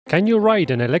Can you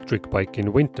ride an electric bike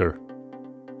in winter?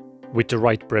 With the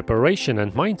right preparation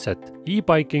and mindset,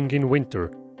 e-biking in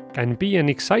winter can be an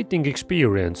exciting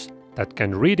experience that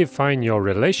can redefine your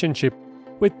relationship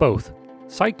with both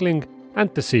cycling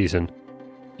and the season.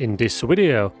 In this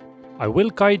video, I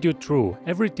will guide you through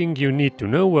everything you need to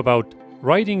know about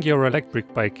riding your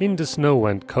electric bike in the snow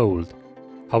and cold,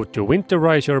 how to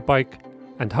winterize your bike,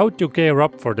 and how to gear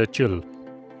up for the chill.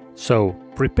 So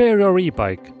prepare your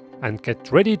e-bike and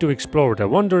get ready to explore the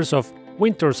wonders of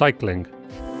winter cycling.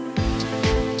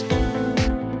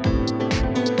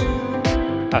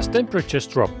 As temperatures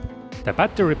drop, the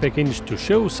battery begins to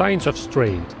show signs of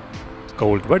strain.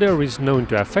 Cold weather is known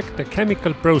to affect the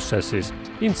chemical processes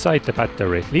inside the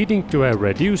battery, leading to a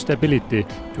reduced ability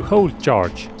to hold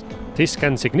charge. This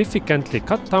can significantly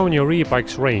cut down your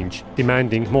e-bike's range,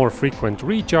 demanding more frequent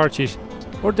recharges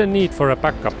or the need for a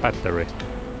backup battery.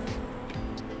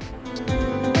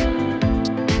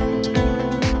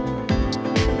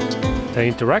 The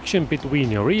interaction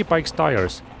between your e-bike's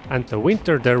tires and the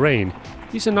winter terrain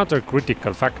is another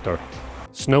critical factor.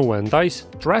 Snow and ice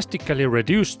drastically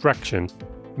reduce traction,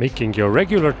 making your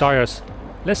regular tires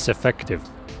less effective.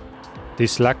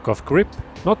 This lack of grip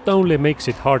not only makes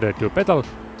it harder to pedal,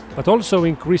 but also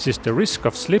increases the risk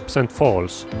of slips and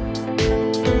falls.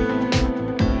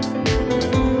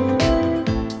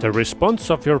 The response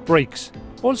of your brakes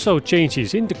also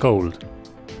changes in the cold.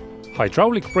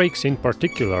 Hydraulic brakes in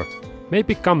particular may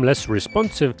become less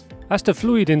responsive as the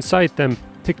fluid inside them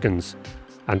thickens,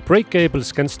 and brake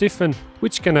cables can stiffen,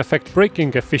 which can affect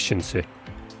braking efficiency.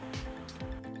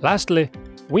 Lastly,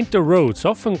 winter roads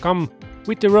often come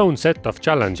with their own set of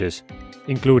challenges,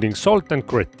 including salt and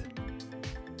grit.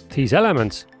 These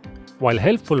elements, while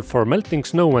helpful for melting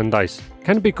snow and ice,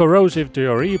 can be corrosive to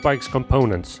your e-bike's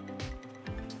components.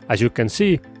 As you can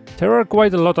see, there are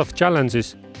quite a lot of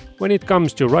challenges when it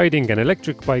comes to riding an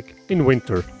electric bike in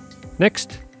winter.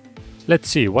 Next, let's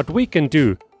see what we can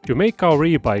do to make our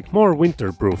e-bike more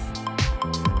winter-proof.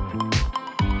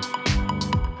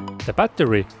 The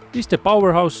battery is the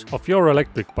powerhouse of your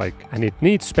electric bike, and it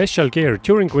needs special gear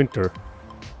during winter.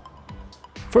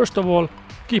 First of all,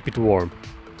 keep it warm.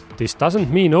 This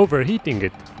doesn't mean overheating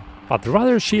it, but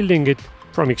rather shielding it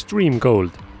from extreme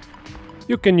cold.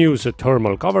 You can use a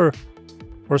thermal cover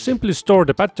or simply store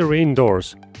the battery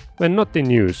indoors when not in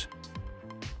use.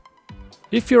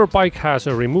 If your bike has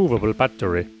a removable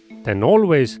battery, then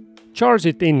always charge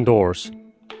it indoors.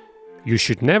 You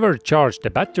should never charge the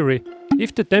battery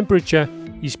if the temperature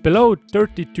is below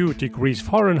 32 degrees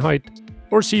Fahrenheit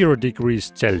or 0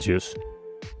 degrees Celsius.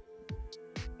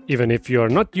 Even if you are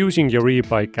not using your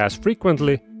e-bike as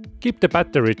frequently, keep the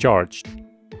battery charged.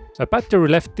 A battery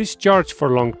left discharged for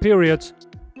long periods,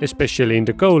 especially in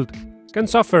the cold, can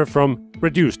suffer from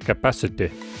reduced capacity.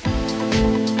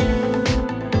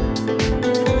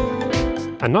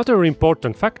 Another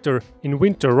important factor in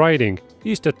winter riding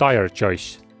is the tire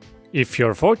choice. If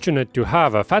you're fortunate to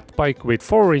have a fat bike with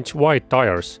 4-inch wide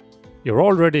tires, you're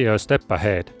already a step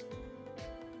ahead.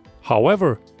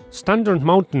 However, standard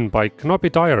mountain bike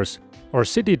knobby tires or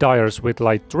city tires with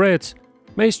light treads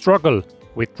may struggle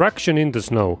with traction in the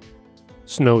snow.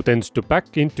 Snow tends to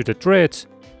pack into the treads,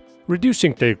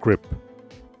 reducing their grip.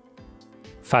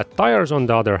 Fat tires, on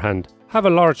the other hand, have a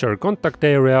larger contact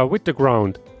area with the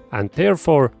ground and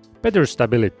therefore better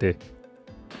stability.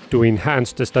 To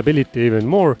enhance the stability even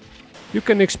more, you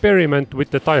can experiment with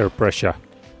the tire pressure.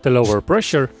 The lower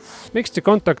pressure makes the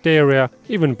contact area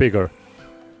even bigger.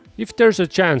 If there's a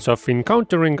chance of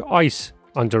encountering ice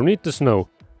underneath the snow,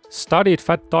 studded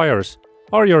fat tires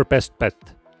are your best bet.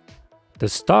 The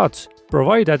studs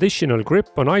provide additional grip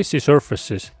on icy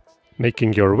surfaces,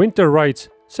 making your winter rides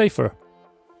safer.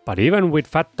 But even with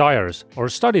fat tires or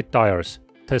studded tires,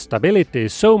 the stability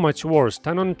is so much worse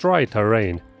than on dry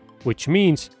terrain, which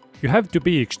means you have to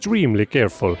be extremely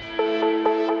careful.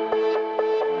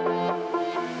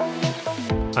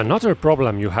 Another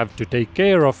problem you have to take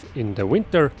care of in the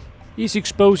winter is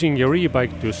exposing your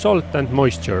e-bike to salt and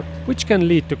moisture, which can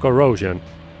lead to corrosion.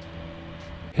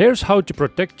 Here's how to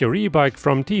protect your e-bike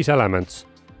from these elements.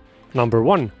 Number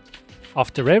 1.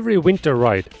 After every winter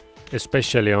ride,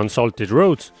 especially on salted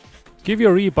roads, give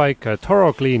your e-bike a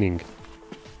thorough cleaning.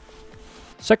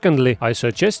 Secondly, I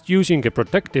suggest using a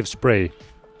protective spray.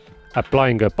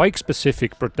 Applying a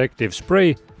bike-specific protective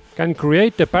spray can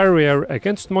create a barrier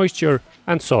against moisture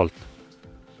and salt.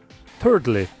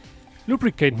 Thirdly,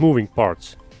 lubricate moving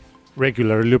parts.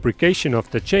 Regular lubrication of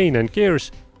the chain and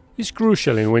gears is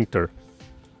crucial in winter.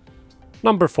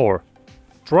 Number 4.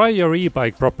 Dry your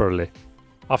e-bike properly.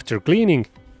 After cleaning,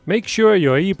 make sure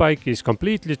your e-bike is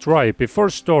completely dry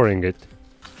before storing it.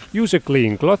 use a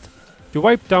clean cloth to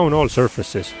wipe down all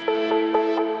surfaces.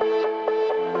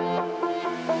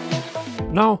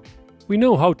 Now we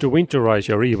know how to winterize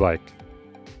your e-bike.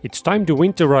 It's time to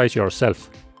winterize yourself.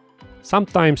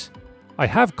 Sometimes I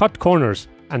have cut corners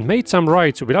and made some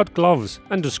rides without gloves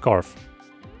and a scarf.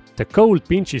 The cold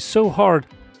pinches so hard,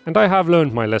 and I have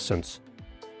learned my lessons.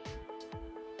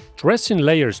 Dress in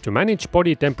layers to manage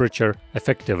body temperature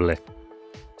effectively.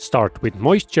 Start with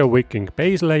moisture-wicking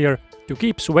base layer to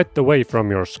keep sweat away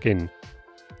from your skin.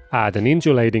 Add an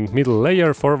insulating middle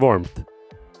layer for warmth.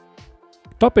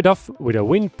 Top it off with a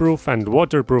windproof and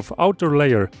waterproof outer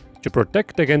layer to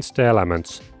protect against the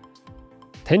elements.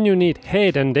 Then you need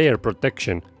head and ear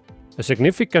protection. A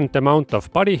significant amount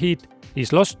of body heat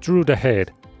is lost through the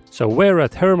head, so wear a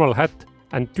thermal hat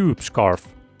and tube scarf.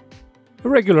 A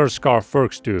regular scarf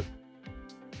works too.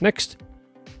 Next,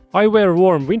 I wear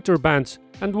warm winter bands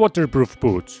and waterproof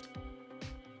boots.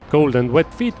 Cold and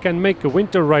wet feet can make a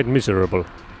winter ride miserable.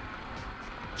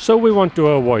 So we want to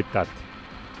avoid that.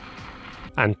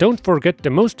 And don't forget the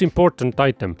most important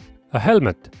item, a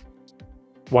helmet.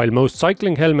 While most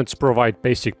cycling helmets provide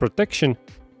basic protection,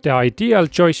 the ideal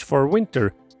choice for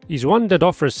winter is one that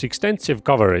offers extensive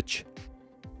coverage.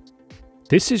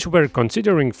 This is where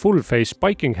considering full-face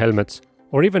biking helmets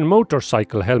or even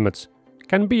motorcycle helmets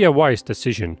can be a wise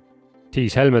decision.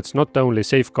 These helmets not only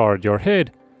safeguard your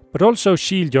head, but also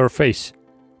shield your face,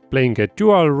 playing a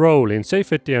dual role in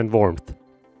safety and warmth.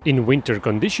 In winter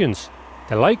conditions,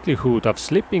 the likelihood of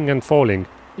slipping and falling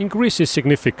increases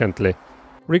significantly,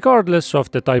 regardless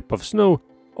of the type of snow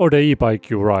or the e-bike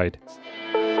you ride.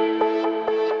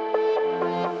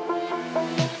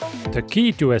 The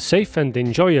key to a safe and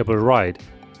enjoyable ride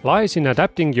lies in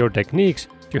adapting your techniques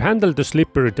to handle the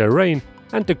slippery terrain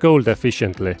and the cold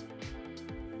efficiently.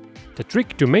 The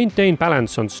trick to maintain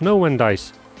balance on snow and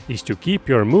ice is to keep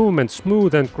your movement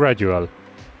smooth and gradual.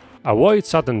 Avoid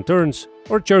sudden turns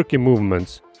or jerky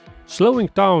movements. Slowing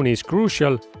down is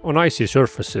crucial on icy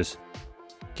surfaces.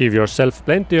 Give yourself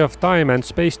plenty of time and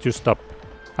space to stop,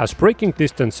 as braking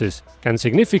distances can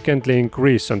significantly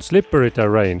increase on slippery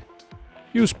terrain.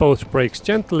 Use both brakes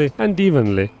gently and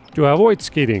evenly to avoid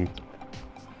skidding.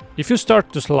 If you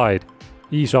start to slide,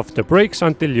 ease off the brakes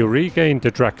until you regain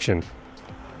the traction.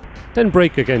 Then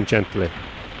brake again gently.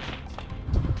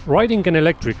 Riding an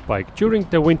electric bike during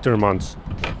the winter months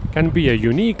can be a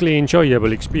uniquely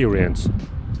enjoyable experience.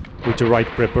 With the right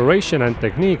preparation and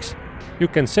techniques, you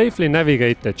can safely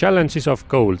navigate the challenges of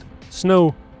cold,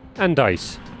 snow and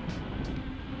ice.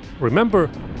 Remember,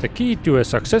 the key to a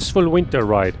successful winter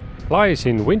ride lies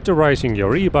in winterizing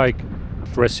your e-bike,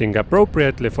 dressing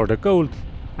appropriately for the cold,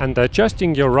 and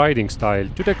adjusting your riding style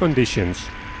to the conditions.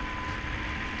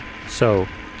 So,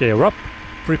 gear up,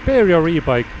 prepare your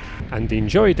e-bike, and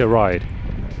enjoy the ride.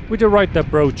 With the right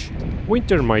approach,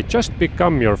 winter might just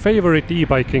become your favorite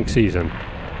e-biking season.